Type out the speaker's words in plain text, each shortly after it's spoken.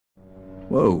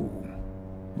Whoa.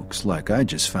 Looks like I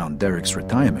just found Derek's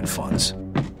retirement funds.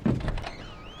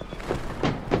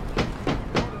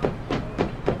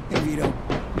 Hey, Vito.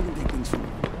 We can take things from here.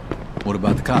 What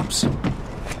about the cops?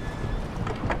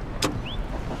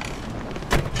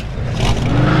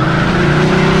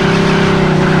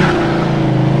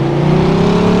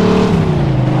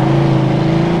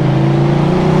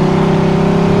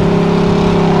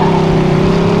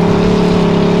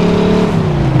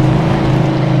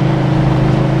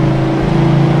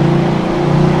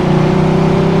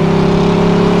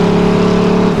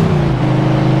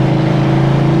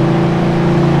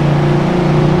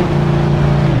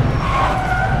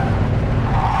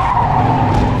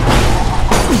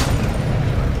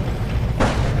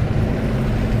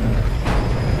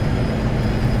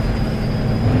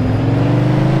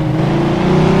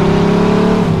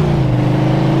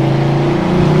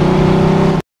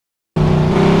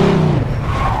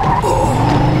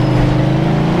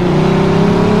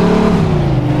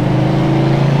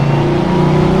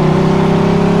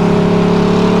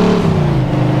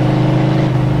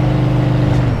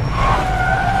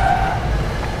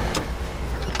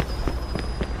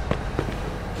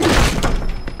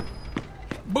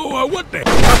 What the?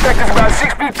 Suspect is about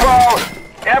 6 feet tall,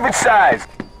 average size.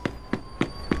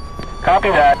 Copy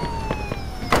that.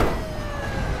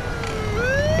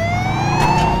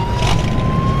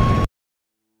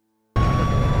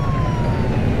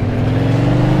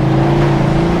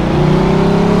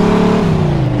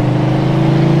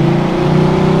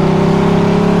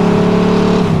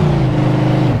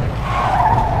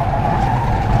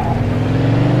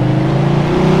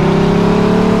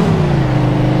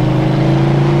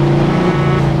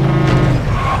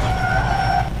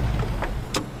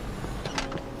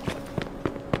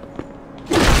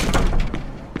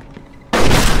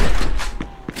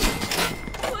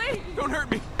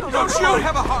 Don't shoot!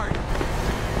 Have a heart!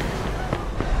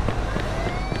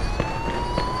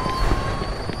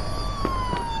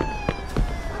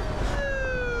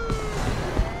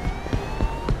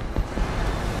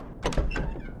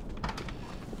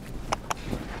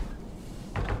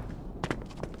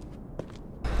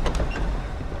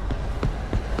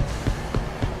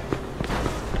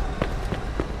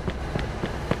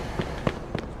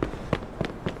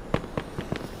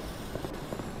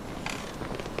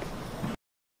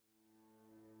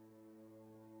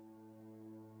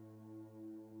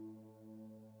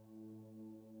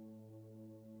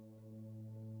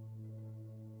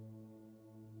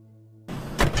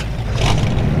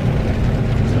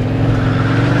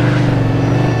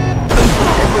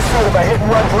 By hit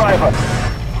and run driver.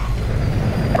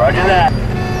 Roger that.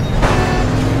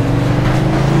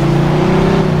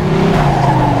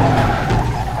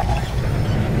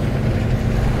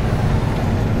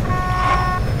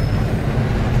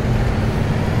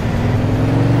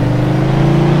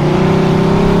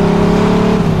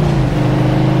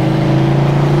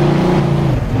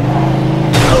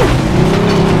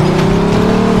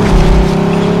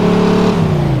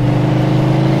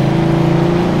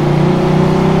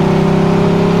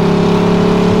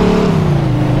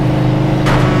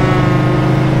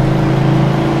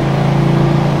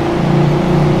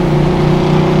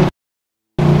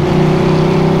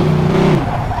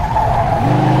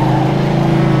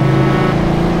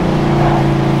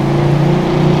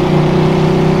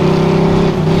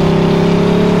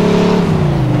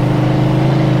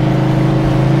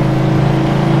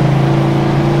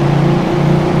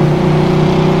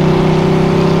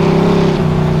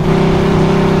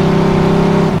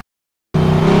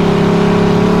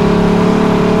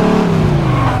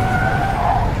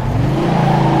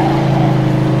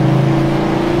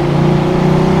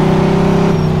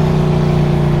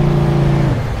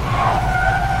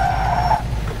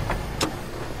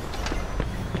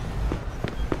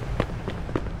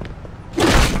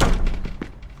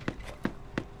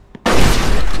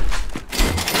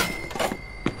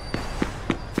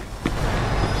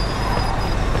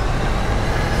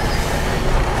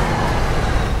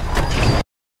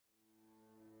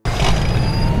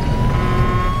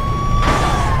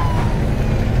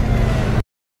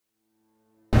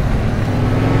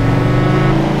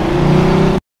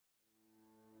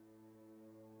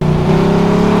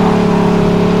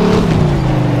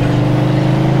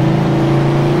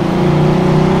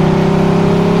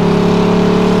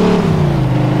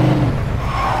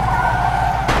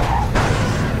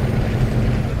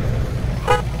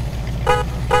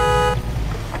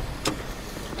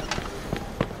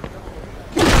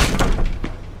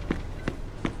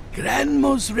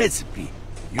 Grandma's recipe.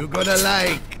 You're gonna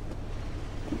like.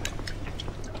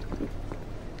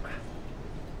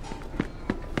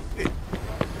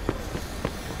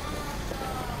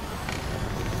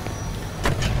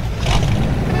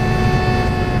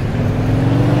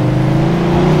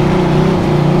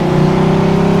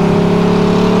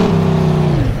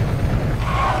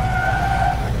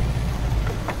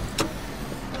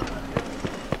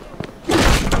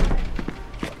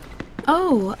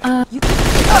 Oh, you...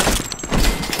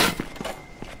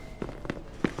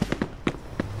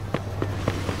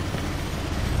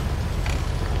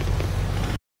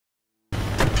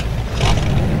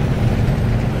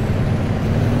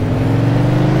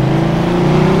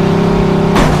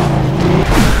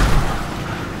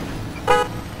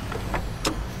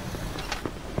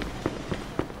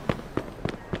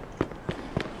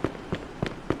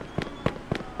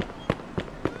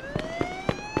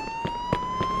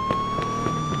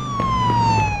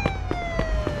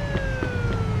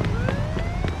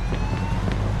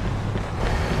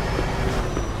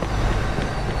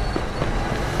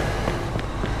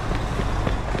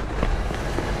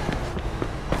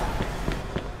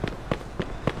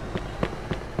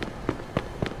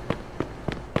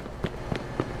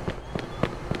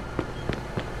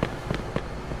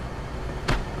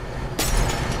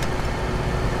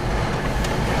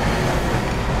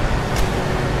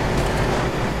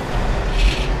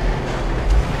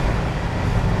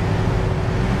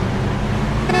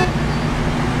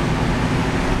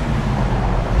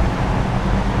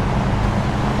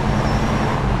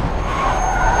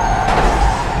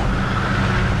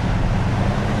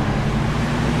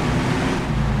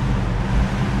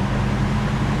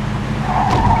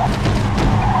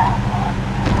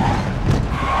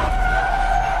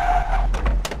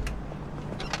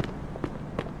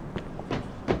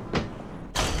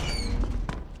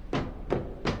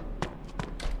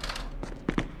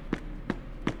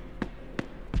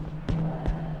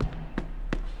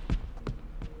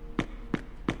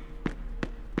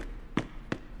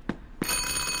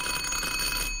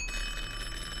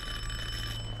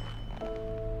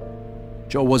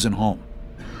 Joe wasn't home.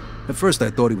 At first I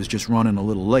thought he was just running a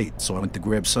little late, so I went to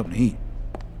grab something to eat.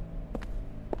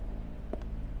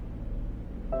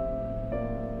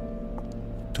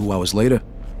 Two hours later,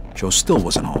 Joe still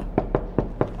wasn't home.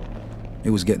 It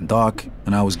was getting dark,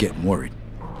 and I was getting worried.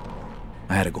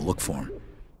 I had to go look for him.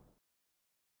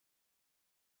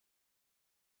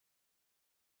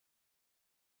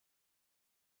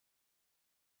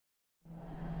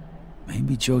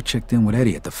 Maybe Joe checked in with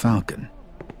Eddie at the Falcon.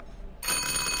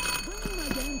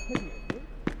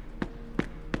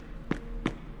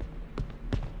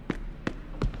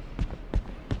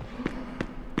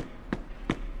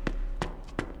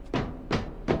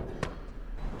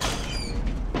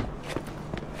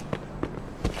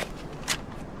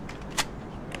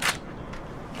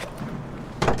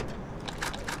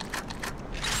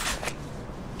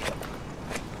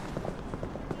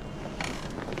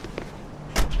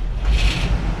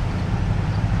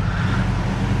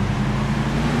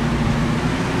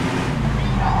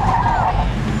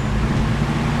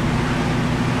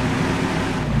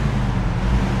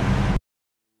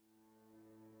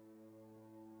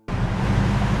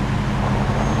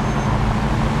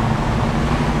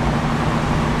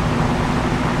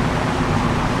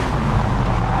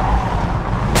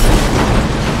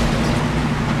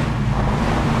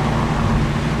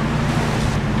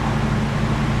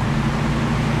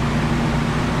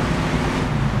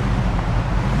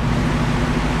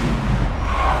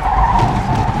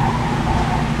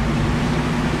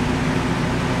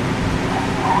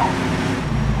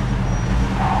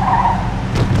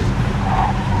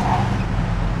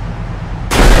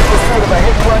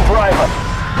 Driver.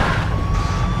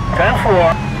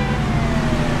 10-4.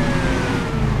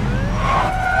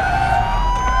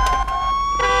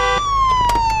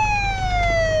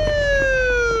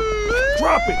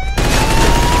 Drop it!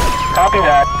 Copy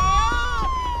that.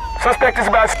 Suspect is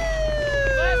about...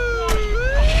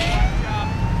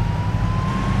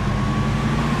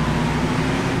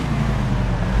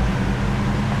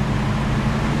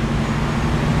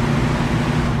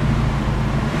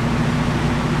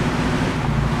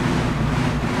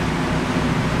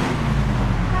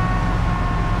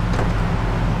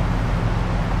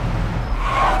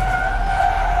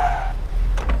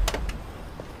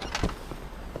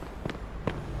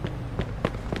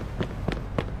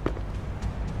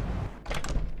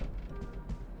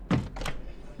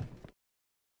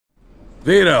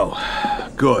 Vito,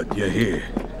 good, you're here.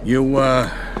 You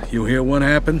hear what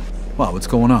happened? Wow, what's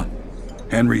going on?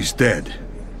 Henry's dead.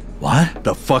 What?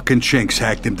 The fucking chinks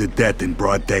hacked him to death in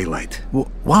broad daylight.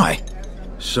 Why?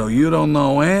 So you don't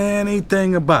know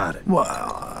anything about it?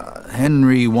 Well,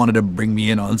 Henry wanted to bring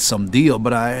me in on some deal,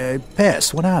 but I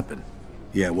passed. What happened?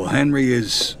 Yeah, well, Henry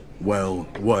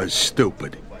was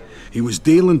stupid. He was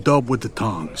dealing dope with the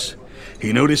tongs.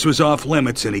 He knew this was off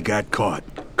limits and he got caught.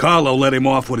 Carlo let him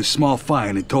off with a small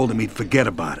fine and told him he'd forget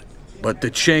about it. But the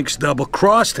chinks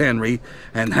double-crossed Henry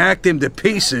and hacked him to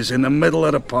pieces in the middle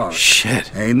of the park.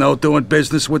 Shit. Ain't no doing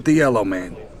business with the yellow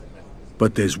man.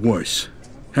 But there's worse.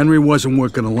 Henry wasn't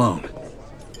working alone.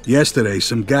 Yesterday,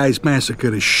 some guys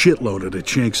massacred a shitload of the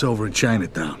Chinks over in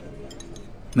Chinatown.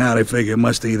 Now they figure it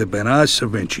must have either been us or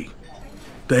Vinci.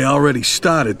 They already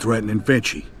started threatening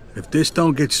Vinci. If this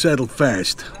don't get settled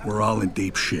fast, we're all in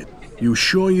deep shit. You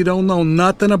sure you don't know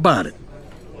nothing about it?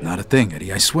 Not a thing,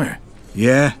 Eddie, I swear.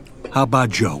 Yeah? How about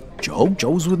Joe? Joe?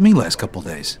 Joe was with me last couple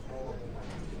days.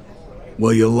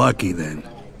 Well, you're lucky then.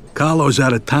 Carlo's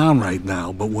out of town right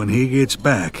now, but when he gets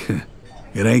back,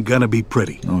 it ain't gonna be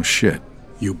pretty. Oh, shit.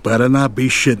 You better not be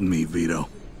shitting me, Vito.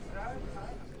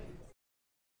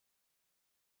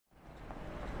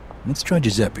 Let's try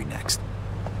Giuseppe next.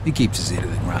 He keeps his ear to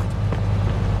the ground.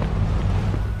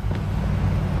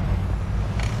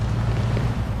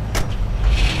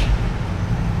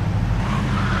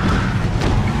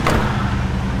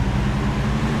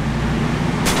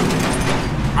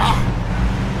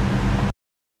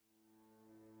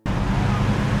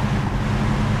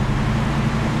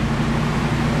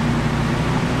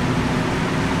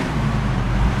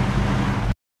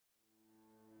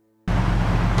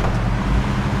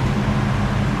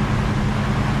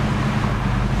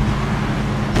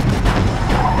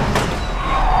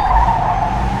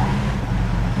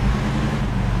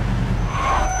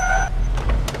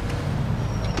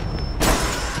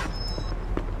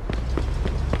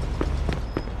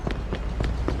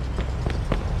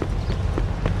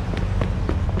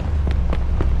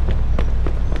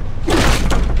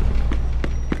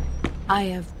 I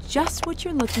have just what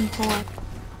you're looking for.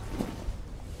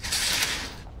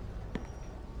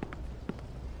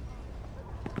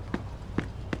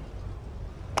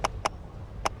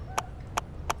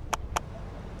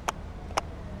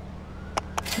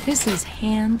 This is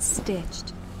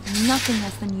hand-stitched. Nothing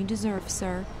less than you deserve,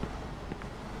 sir.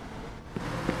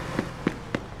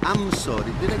 I'm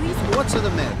sorry. Did I... What's the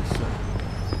matter, sir?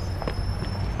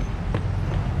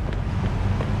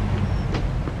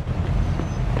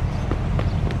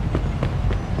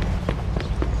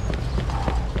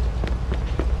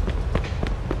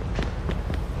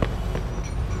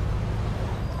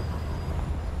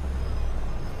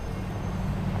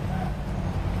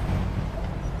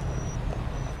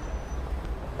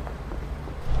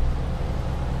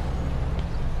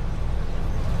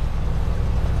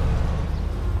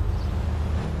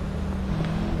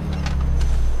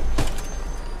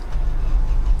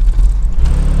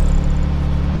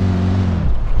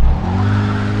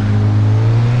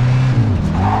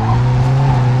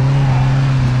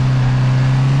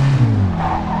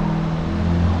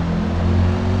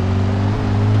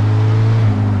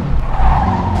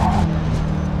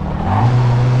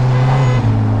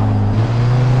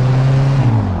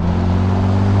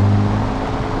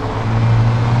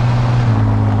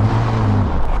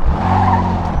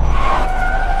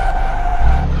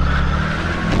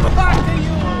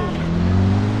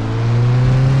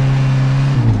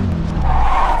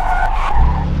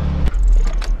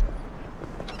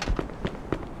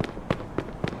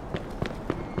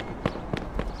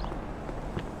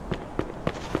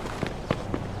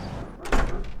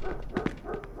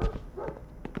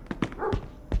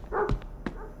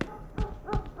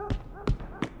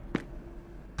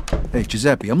 Hey,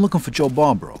 Giuseppe, I'm looking for Joe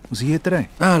Barbaro. Was he here today?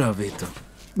 Hello, Vito.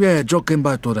 Yeah, Joe came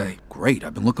by today. Great,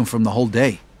 I've been looking for him the whole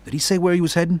day. Did he say where he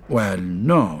was heading? Well,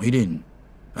 no, he didn't.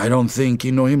 I don't think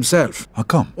he knew himself. How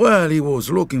come? Well, he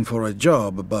was looking for a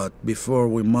job, but before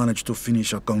we managed to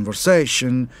finish a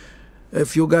conversation, a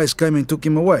few guys came and took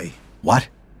him away. What?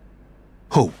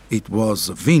 Who? It was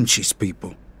Vinci's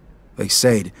people. They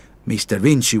said Mr.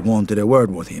 Vinci wanted a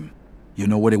word with him. You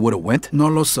know where they would have went? No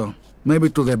lo so. Maybe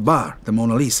to the bar, the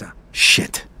Mona Lisa.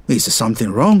 Shit. Is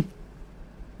something wrong?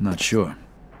 Not sure.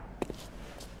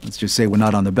 Let's just say we're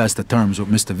not on the best of terms with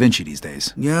Mr. Vinci these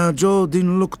days. Yeah, Joe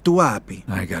didn't look too happy.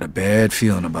 I got a bad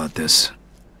feeling about this.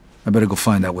 I better go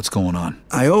find out what's going on.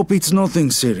 I hope it's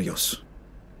nothing serious.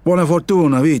 Buona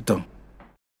fortuna, Vito.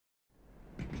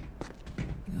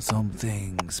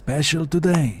 Something special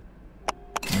today.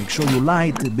 Make sure you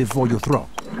light before you throw.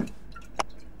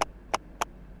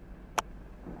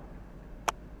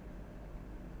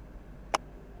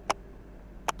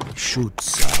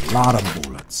 Shoots a lot of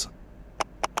bullets.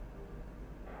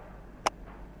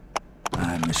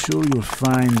 I'm sure you'll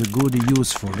find good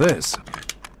use for this.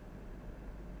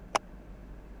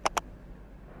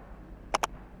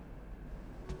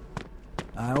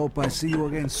 I hope I see you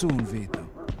again soon, Vito.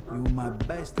 You're my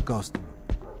best customer.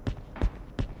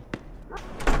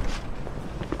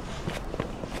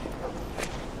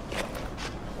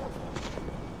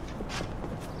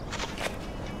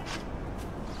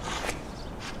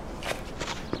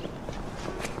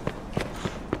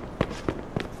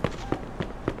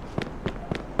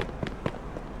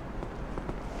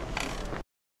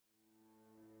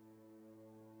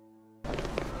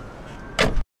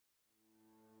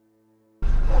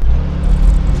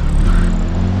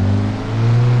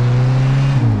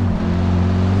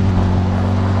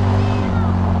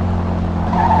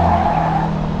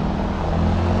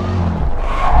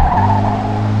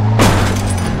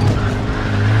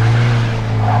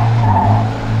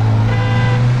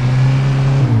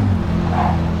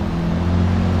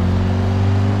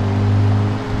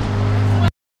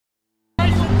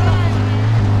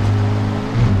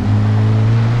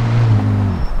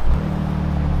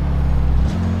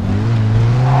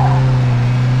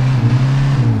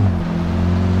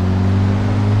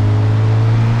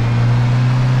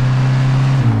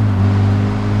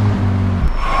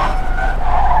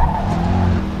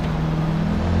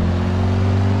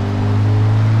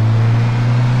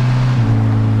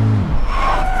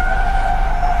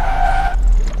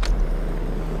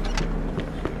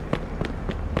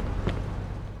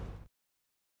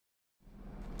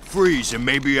 Listen,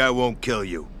 maybe I won't kill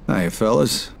you. Hey,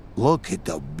 fellas. Look at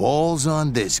the balls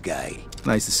on this guy.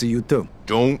 Nice to see you, too.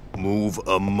 Don't move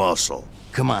a muscle.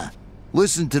 Come on.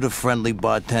 Listen to the friendly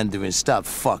bartender and stop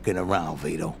fucking around,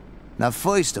 Vito. Now,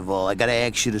 first of all, I gotta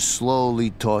ask you to slowly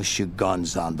toss your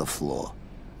guns on the floor.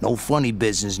 No funny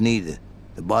business, neither.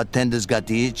 The bartender's got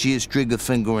the itchiest trigger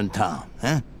finger in town,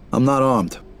 huh? I'm not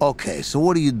armed. Okay, so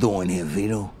what are you doing here,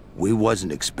 Vito? We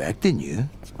wasn't expecting you.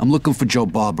 I'm looking for Joe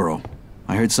Barbaro.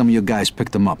 I heard some of your guys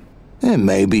picked him up.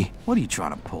 Maybe. What are you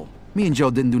trying to pull? Me and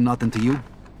Joe didn't do nothing to you.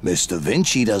 Mr.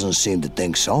 Vinci doesn't seem to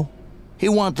think so. He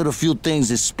wanted a few things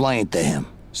explained to him,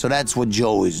 so that's what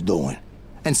Joe is doing.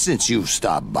 And since you've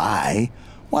stopped by,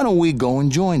 why don't we go and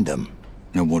join them?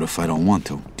 And what if I don't want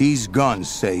to? These guns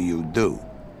say you do.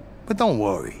 But don't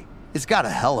worry, it's got a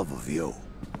hell of a view.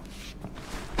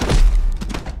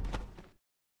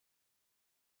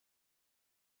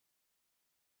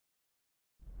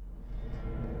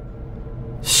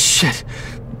 Shit.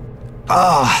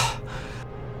 Ah.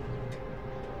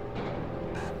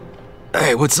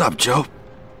 Hey, what's up, Joe?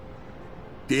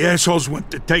 The assholes went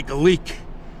to take a leak.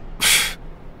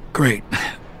 Great.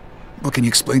 Well, can you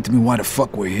explain to me why the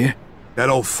fuck we're here? That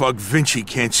old fuck Vinci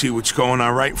can't see what's going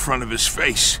on right in front of his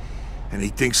face. And he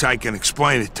thinks I can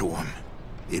explain it to him.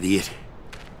 Idiot.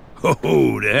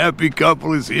 Oh, the happy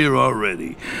couple is here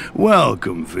already.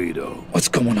 Welcome, Vito. What's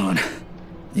going on?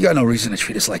 You got no reason to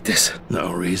treat us like this.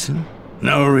 No reason?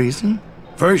 No reason?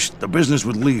 First, the business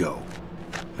with Leo.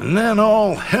 And then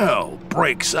all hell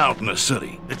breaks out in the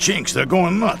city. The Chinks, they're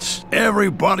going nuts.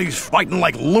 Everybody's fighting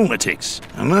like lunatics.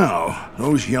 And now,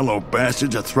 those yellow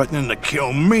bastards are threatening to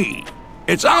kill me.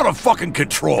 It's out of fucking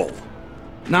control.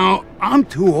 Now, I'm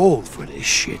too old for this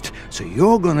shit, so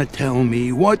you're gonna tell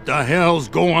me what the hell's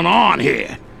going on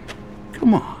here.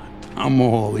 Come on, I'm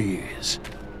all ears.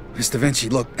 Mr. Vinci,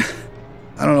 look,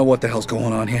 I don't know what the hell's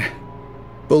going on here.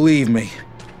 Believe me,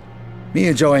 me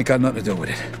and Joe ain't got nothing to do with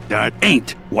it. That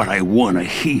ain't what I wanna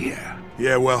hear.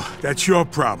 Yeah, well, that's your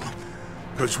problem.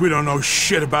 Because we don't know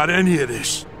shit about any of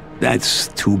this. That's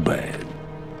too bad.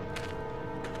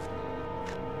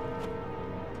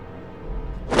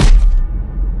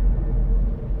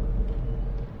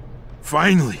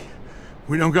 Finally.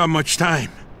 We don't got much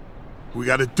time. We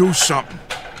gotta do something.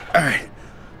 All right,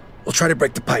 we'll try to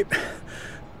break the pipe.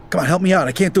 Come on, help me out.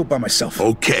 I can't do it by myself.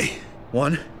 Okay.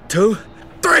 1, 2,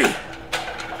 3!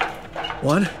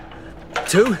 1,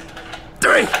 2,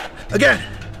 3! Again!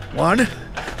 1,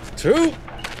 2,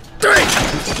 3!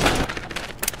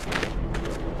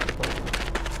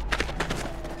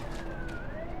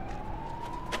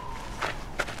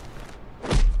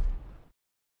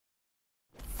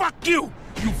 Fuck you!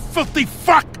 You filthy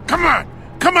fuck! Come on!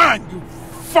 Come on, you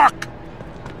fuck!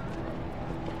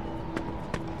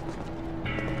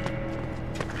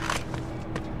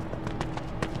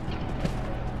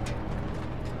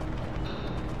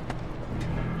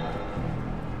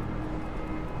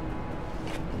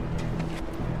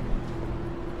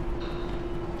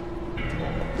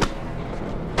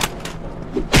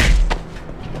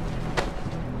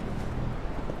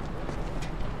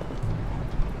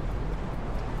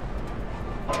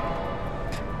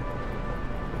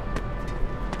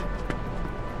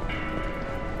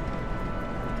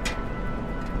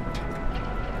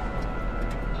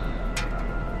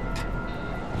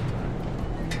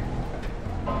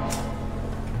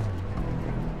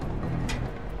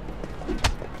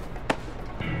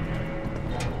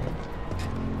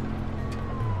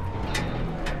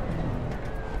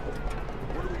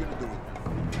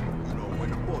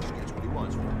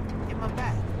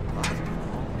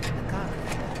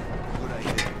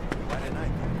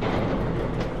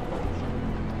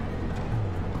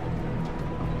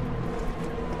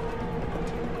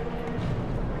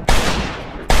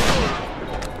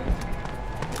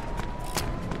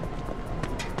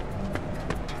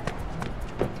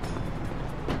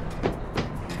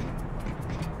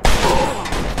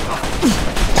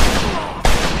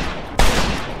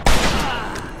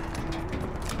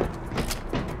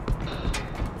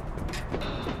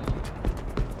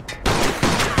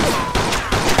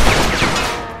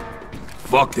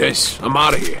 Fuck this. I'm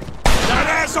out of here. That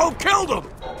asshole killed him!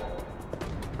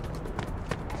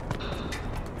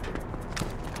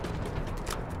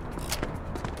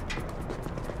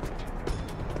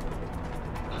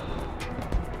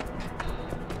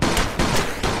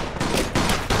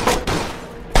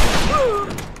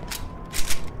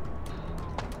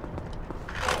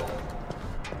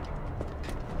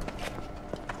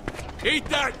 Eat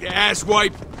that, you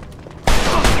asswipe!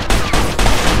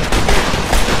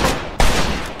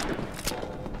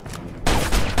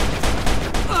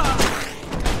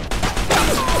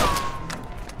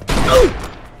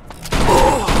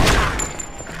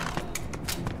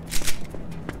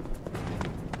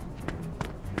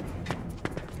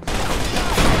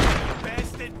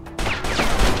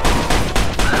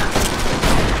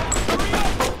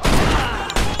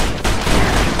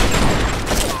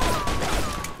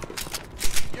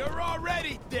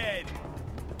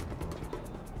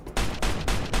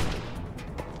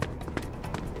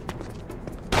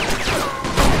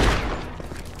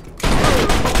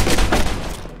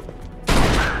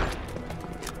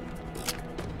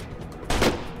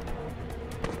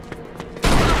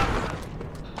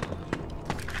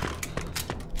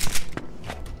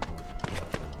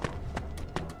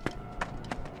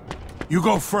 You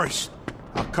go first.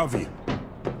 I'll cover you.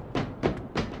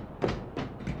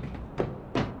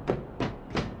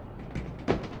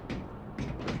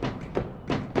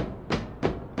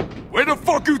 Where the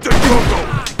fuck you think you're going?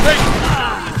 Hey!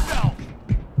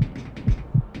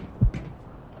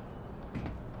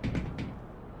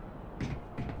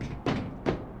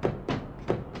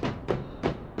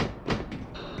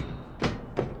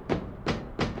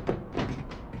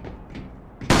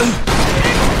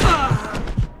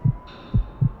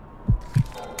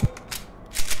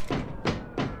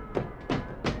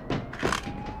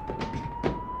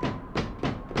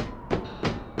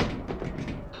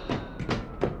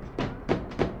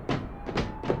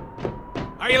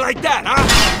 How you like that, huh?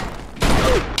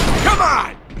 Come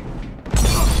on!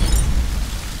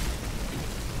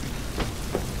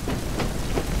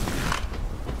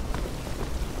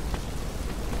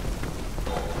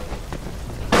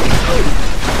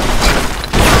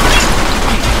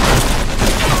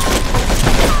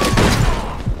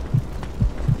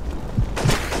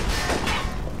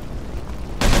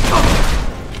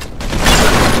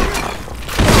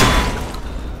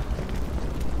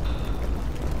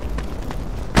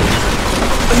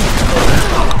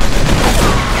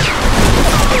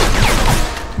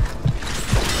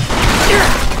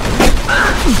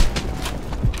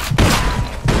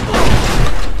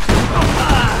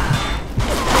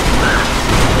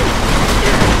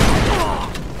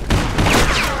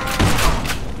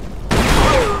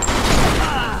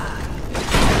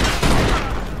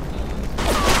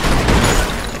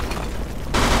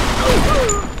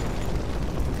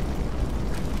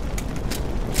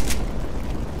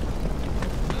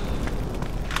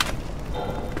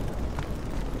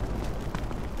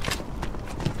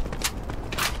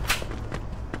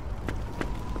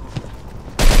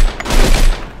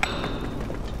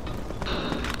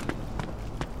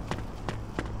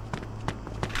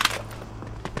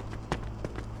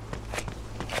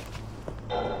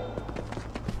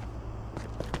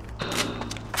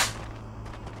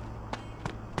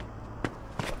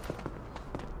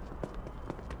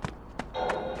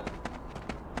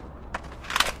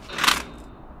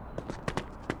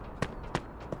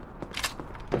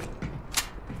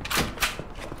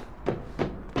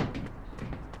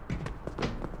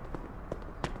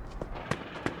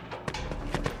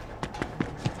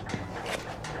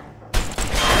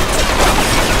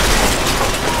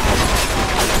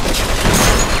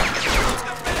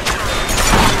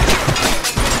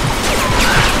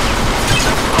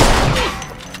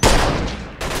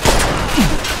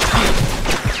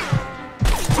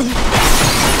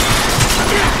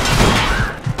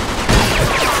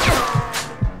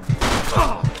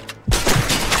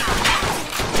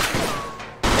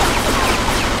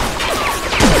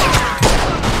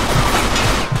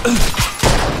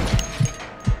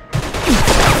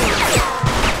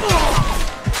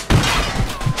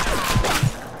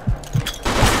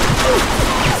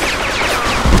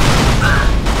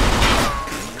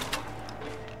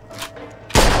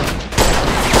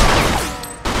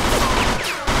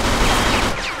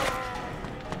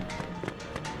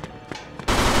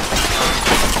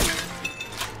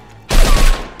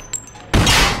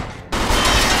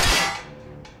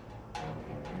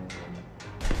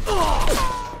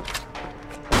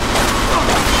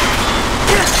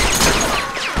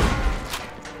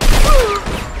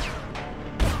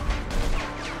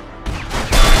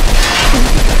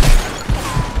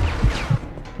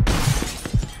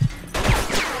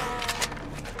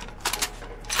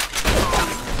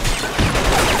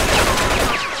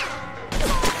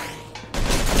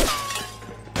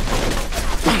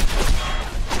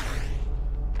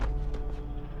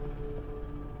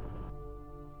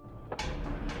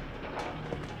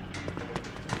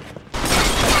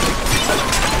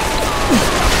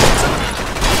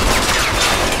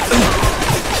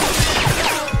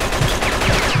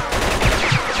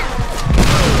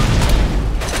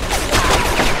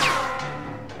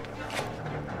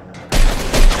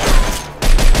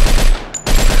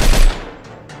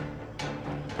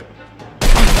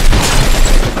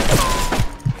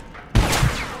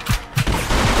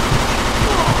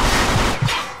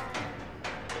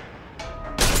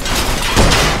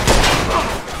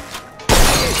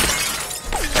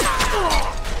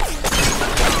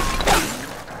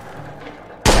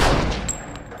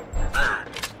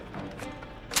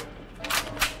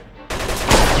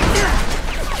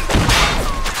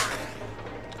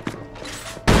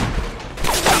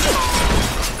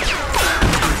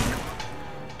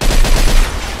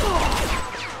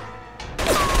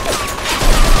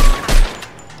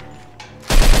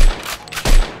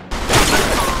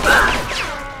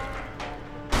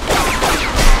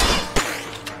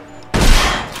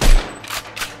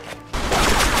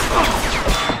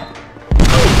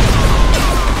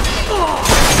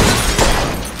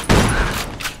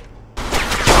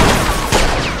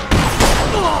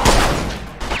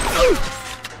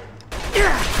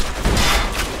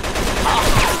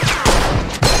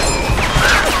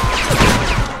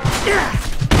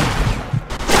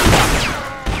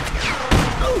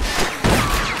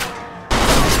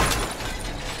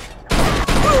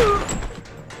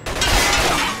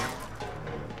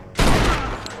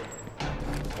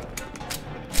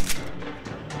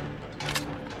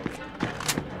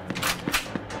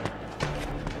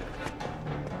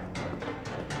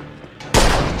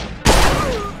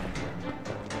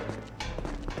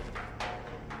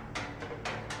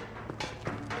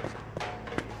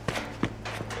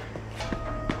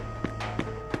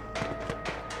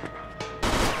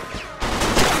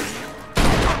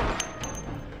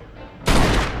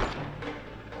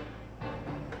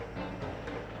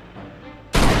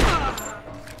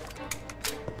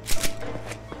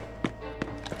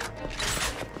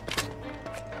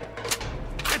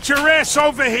 Get your ass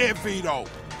over here, Vito!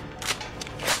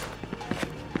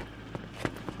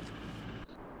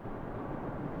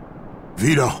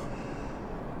 Vito,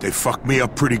 they fucked me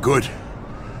up pretty good.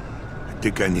 I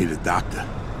think I need a doctor.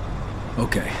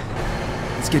 Okay.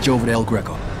 Let's get you over to El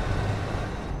Greco.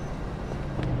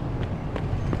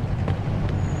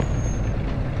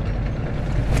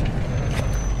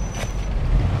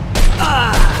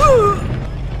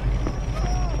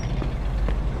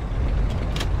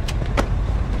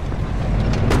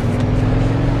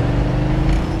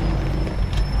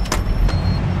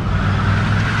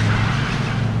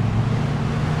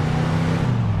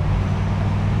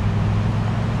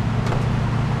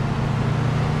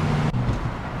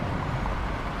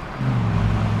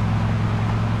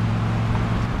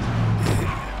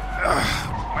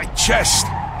 Chest,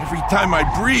 every time I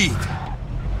breathe.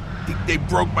 I think they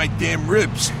broke my damn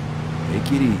ribs.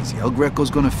 Take it easy. El Greco's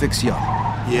gonna fix you up.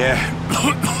 Yeah.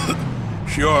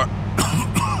 Sure.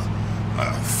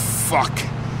 Fuck.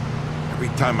 Every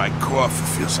time I cough,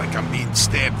 it feels like I'm being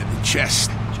stabbed in the chest.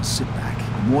 Just sit back.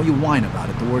 The more you whine about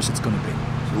it, the worse it's gonna be.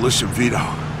 So listen, Vito.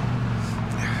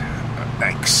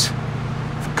 Thanks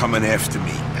for coming after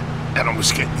me and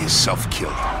almost getting yourself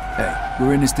killed. Hey,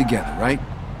 we're in this together, right?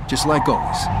 Just like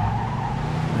always.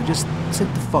 Now just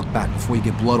sit the fuck back before you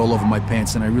get blood all over my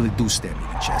pants and I really do stab you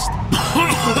in the chest.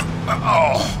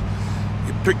 Oh,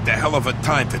 you picked a hell of a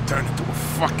time to turn into a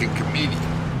fucking comedian.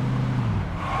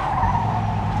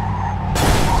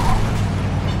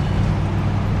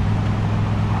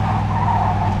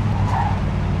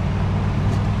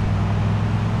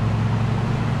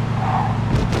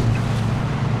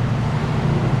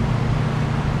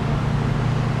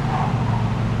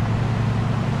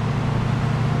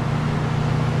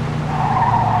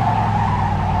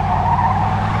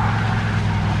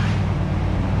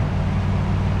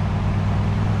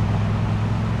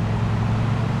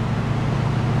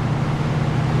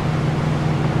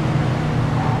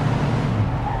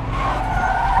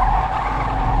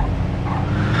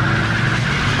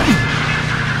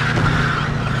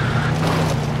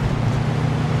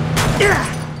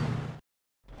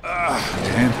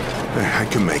 I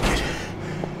can make it.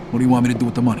 What do you want me to do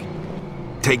with the money?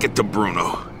 Take it to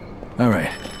Bruno. All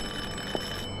right.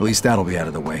 At least that'll be out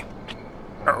of the way.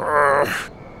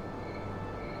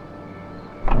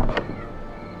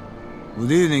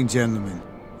 Good evening, gentlemen.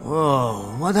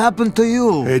 Whoa, what happened to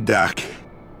you? Hey, Doc.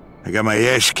 I got my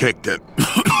ass kicked and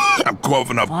I'm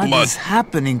coughing up blood. What is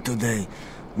happening today?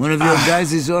 One of your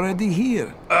guys is already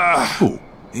here. Who?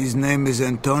 His name is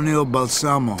Antonio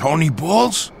Balsamo. Tony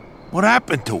Balls? What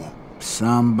happened to him?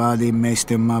 Somebody messed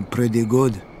him up pretty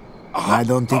good. I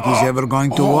don't think he's ever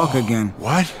going to walk again.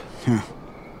 What?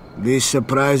 This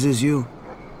surprises you?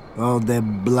 All the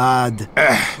blood,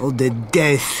 all the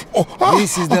death.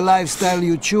 This is the lifestyle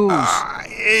you choose.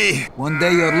 One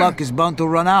day your luck is bound to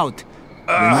run out.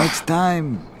 The next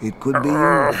time, it could be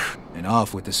you.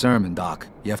 Enough with the sermon, Doc.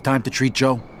 You have time to treat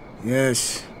Joe?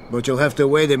 Yes, but you'll have to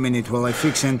wait a minute while I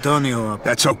fix Antonio up.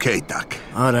 That's okay, Doc.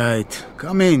 All right,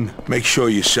 come in. Make sure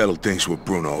you settle things with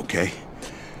Bruno, okay?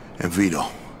 And Vito.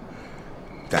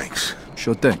 Thanks.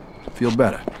 Sure thing. Feel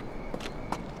better.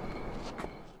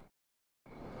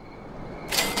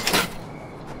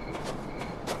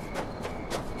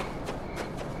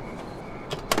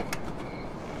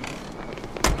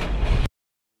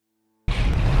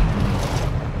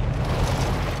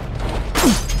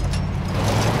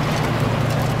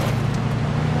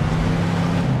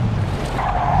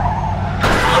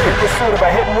 Pursuit of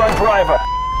a hit-and-run driver.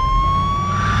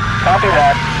 Copy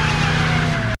that.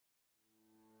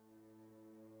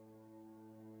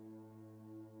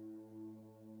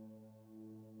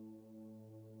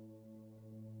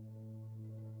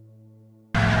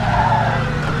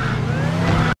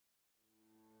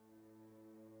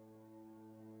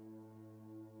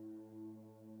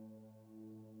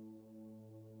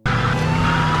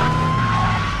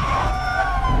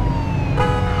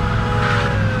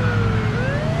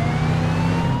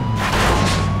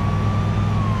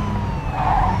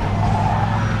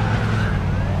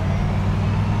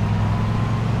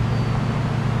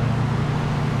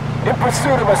 In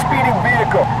pursuit of a speeding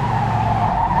vehicle.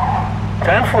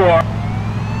 10-4.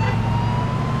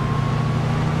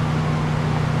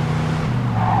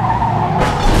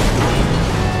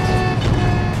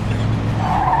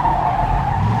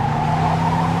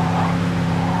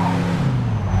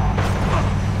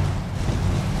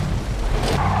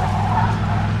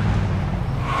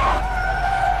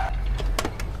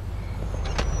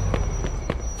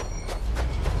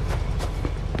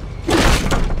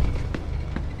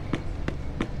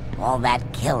 All that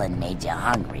killing made you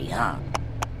hungry, huh?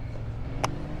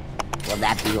 Will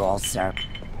that be all, sir?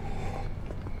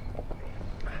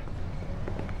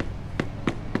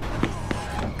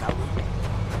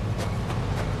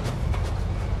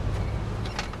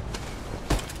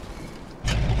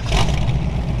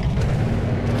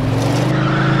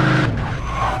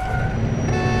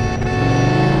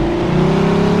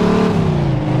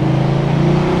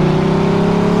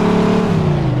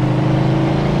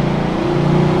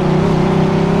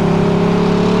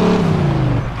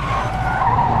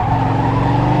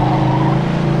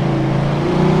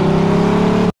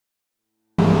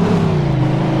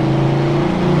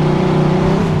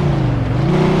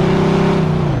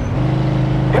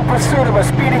 Pursuit of a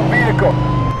speeding vehicle.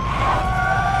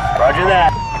 Roger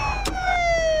that.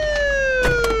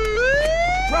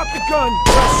 Drop the gun.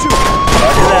 Shoot.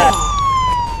 Roger that.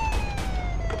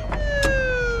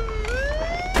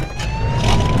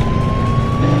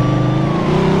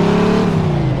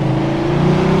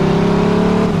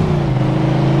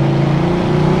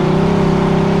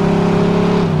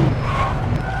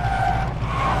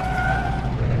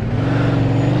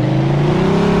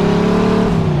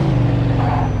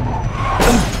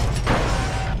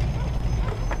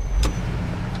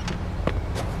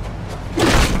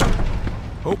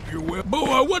 Hope you're well.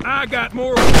 Boy, what? I got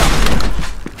more.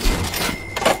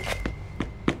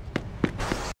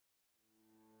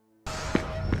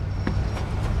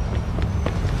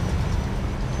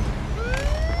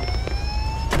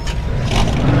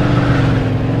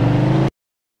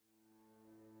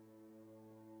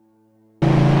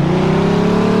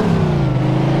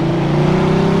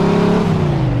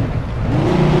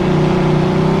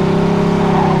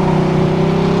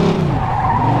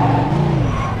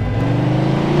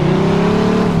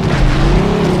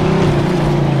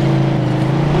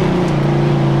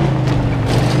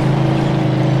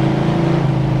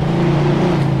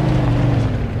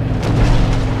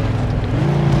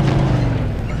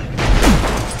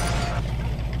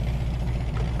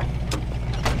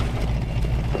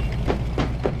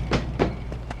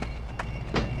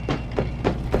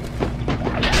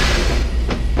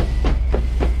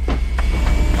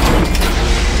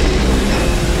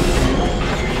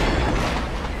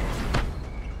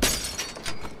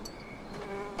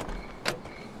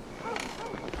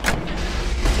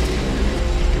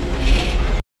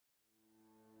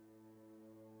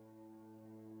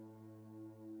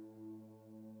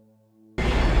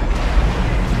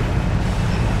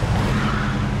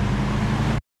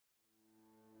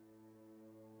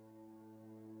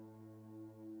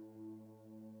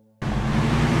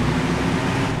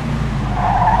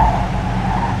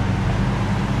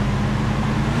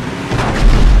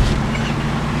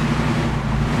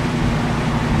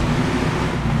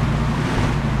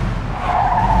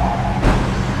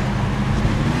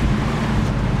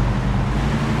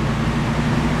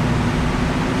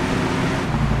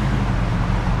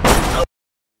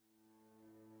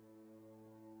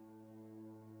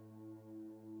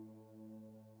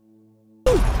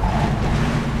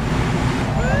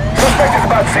 Suspect is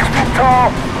about 6 feet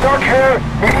tall, dark hair,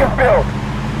 medium build.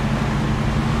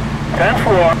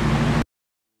 10-4.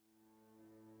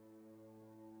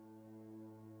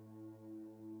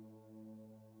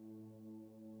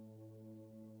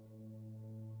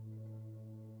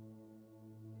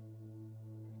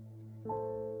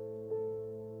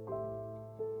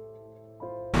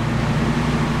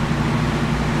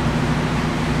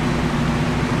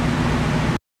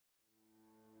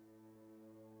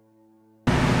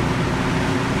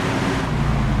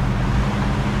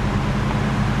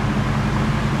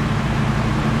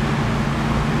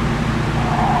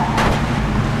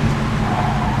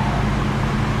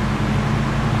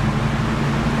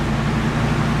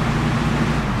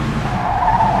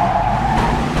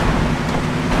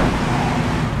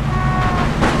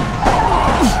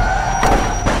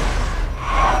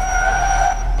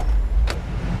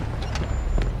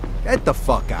 Get the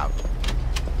fuck out.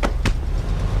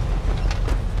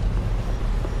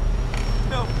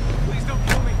 No, please don't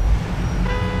kill me.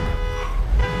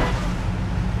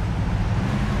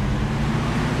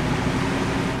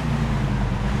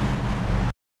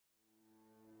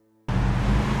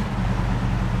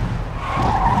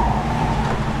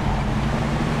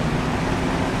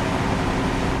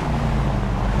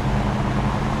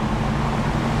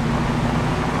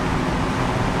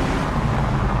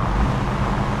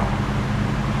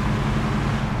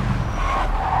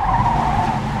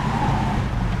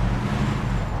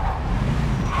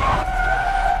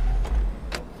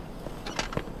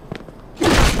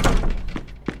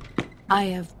 I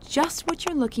have just what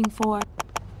you're looking for.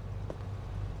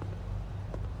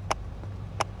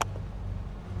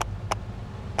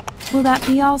 Will that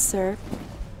be all, sir?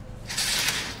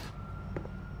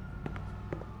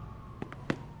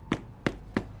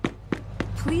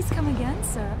 Please come again,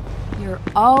 sir. You're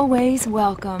always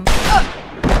welcome.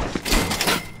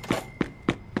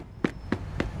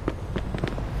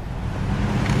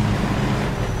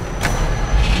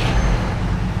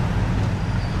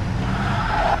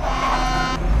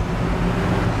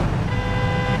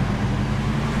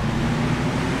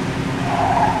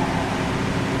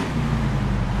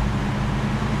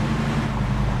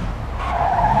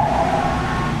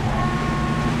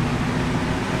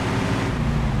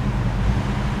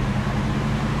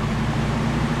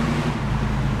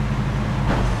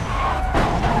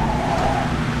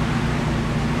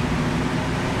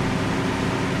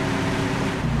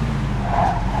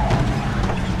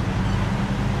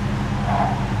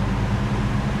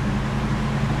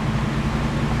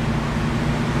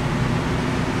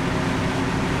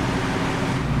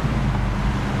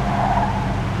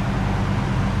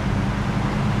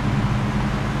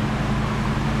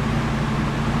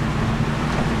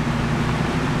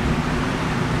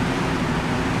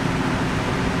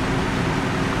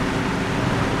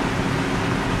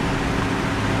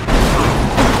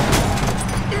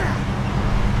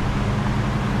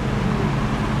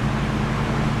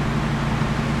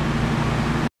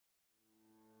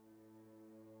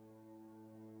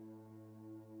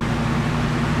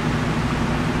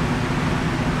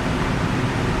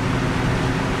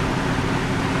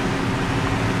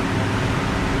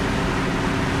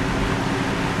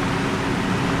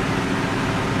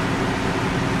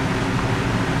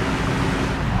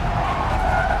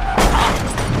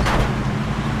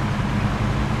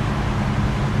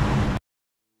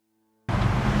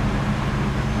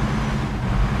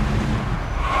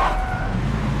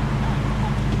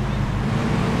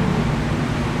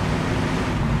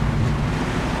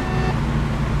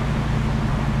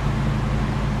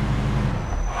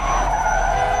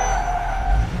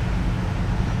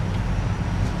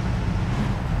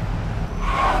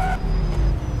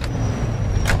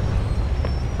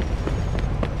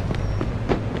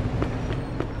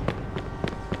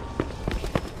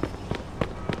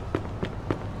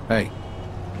 Hey,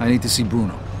 I need to see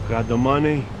Bruno. Got the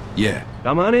money? Yeah.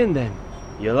 Come on in then.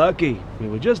 You're lucky. We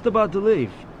were just about to leave.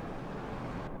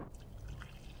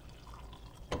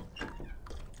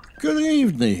 Good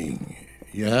evening.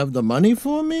 You have the money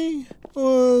for me?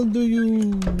 Or do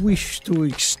you wish to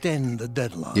extend the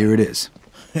deadline? Here it is.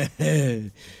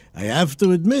 I have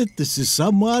to admit, this is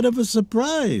somewhat of a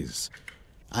surprise.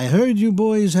 I heard you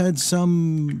boys had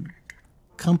some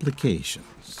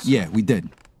complications. Yeah, we did.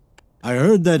 I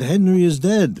heard that Henry is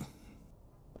dead.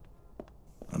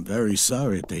 I'm very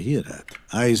sorry to hear that.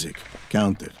 Isaac,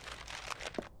 count it.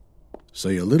 So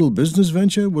your little business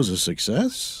venture was a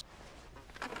success?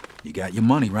 You got your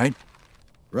money, right?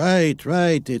 Right.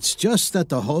 It's just that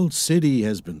the whole city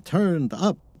has been turned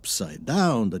upside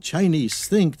down. The Chinese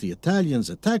think the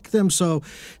Italians attacked them, so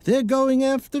they're going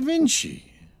after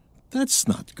Vinci. That's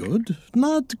not good.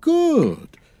 Not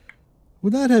good.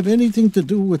 Would that have anything to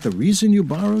do with the reason you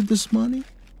borrowed this money?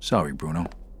 Sorry, Bruno.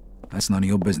 That's none of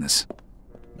your business.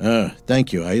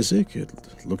 Thank you, Isaac. It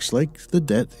looks like the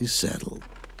debt is settled.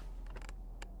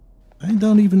 I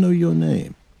don't even know your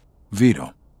name.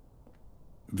 Vito.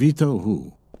 Vito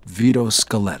who? Vito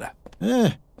Scaletta.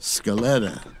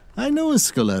 Scaletta. I knew a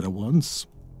Scaletta once.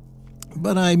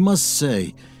 But I must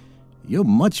say, you're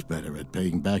much better at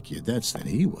paying back your debts than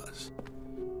he was.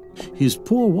 His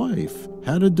poor wife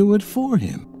had to do it for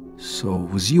him. So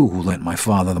it was you who lent my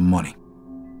father the money?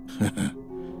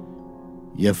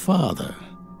 Your father.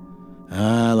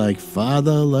 Like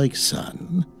father, like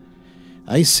son.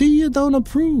 I see you don't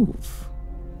approve.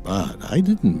 But I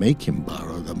didn't make him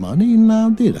borrow the money, now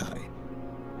did I?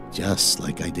 Just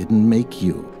like I didn't make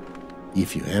you.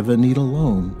 If you ever need a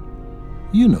loan,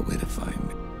 you know where to find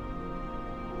me.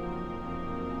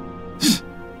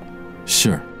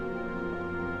 Sure.